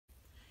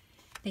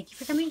Thank you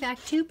for coming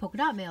back to Polka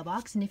Dot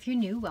Mailbox, and if you're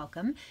new,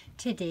 welcome.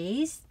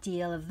 Today's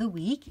deal of the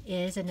week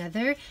is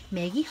another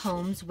Maggie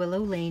Holmes Willow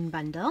Lane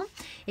bundle.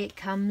 It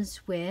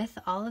comes with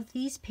all of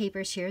these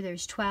papers here.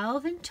 There's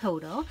 12 in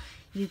total.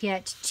 You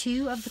get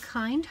 2 of the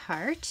kind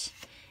heart,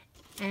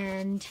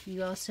 and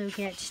you also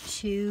get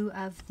 2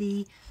 of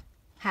the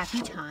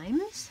happy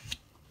times.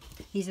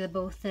 These are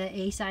both the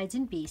A sides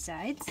and B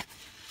sides.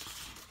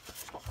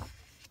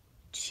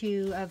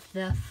 2 of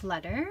the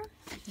Flutter.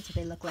 That's what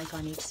they look like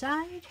on each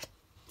side.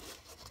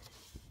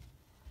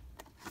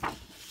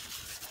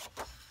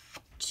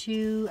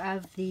 2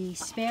 of the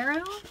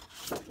Sparrow,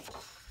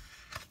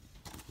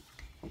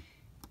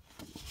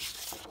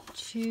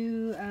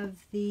 2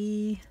 of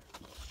the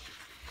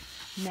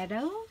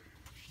Meadow,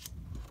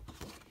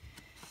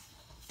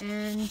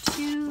 and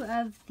 2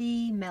 of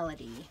the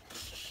Melody.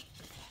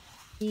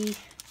 The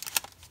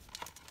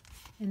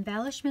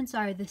embellishments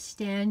are the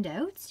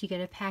standouts. You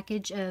get a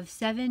package of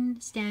 7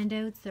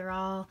 standouts. They're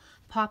all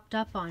popped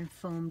up on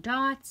foam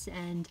dots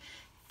and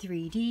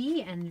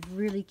 3D and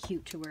really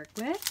cute to work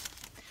with.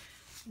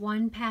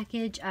 1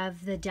 package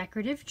of the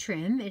decorative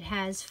trim. It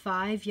has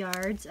 5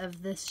 yards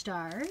of the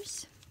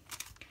stars.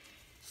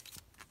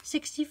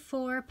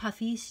 64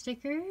 puffy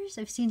stickers.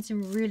 I've seen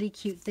some really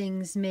cute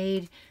things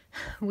made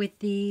with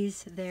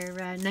these.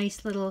 They're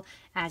nice little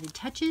added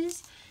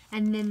touches.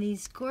 And then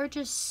these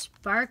gorgeous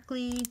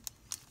sparkly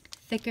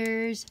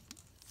thickers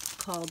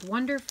called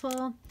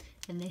Wonderful.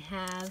 And they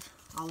have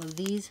all of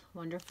these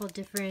wonderful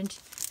different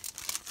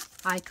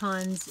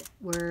icons,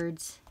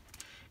 words.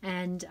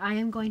 And I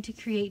am going to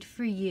create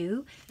for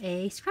you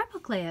a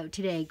scrapbook layout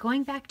today,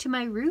 going back to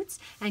my roots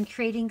and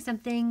creating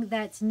something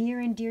that's near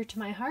and dear to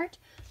my heart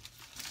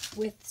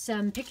with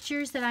some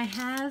pictures that I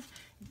have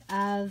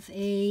of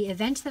a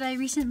event that I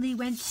recently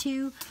went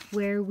to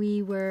where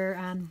we were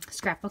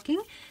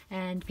scrapbooking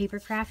and paper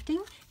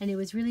crafting, and it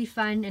was really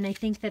fun. And I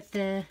think that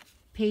the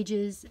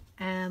pages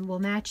will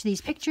match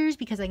these pictures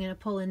because I'm going to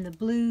pull in the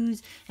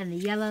blues and the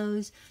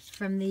yellows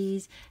from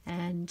these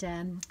and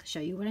show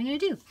you what I'm going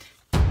to do.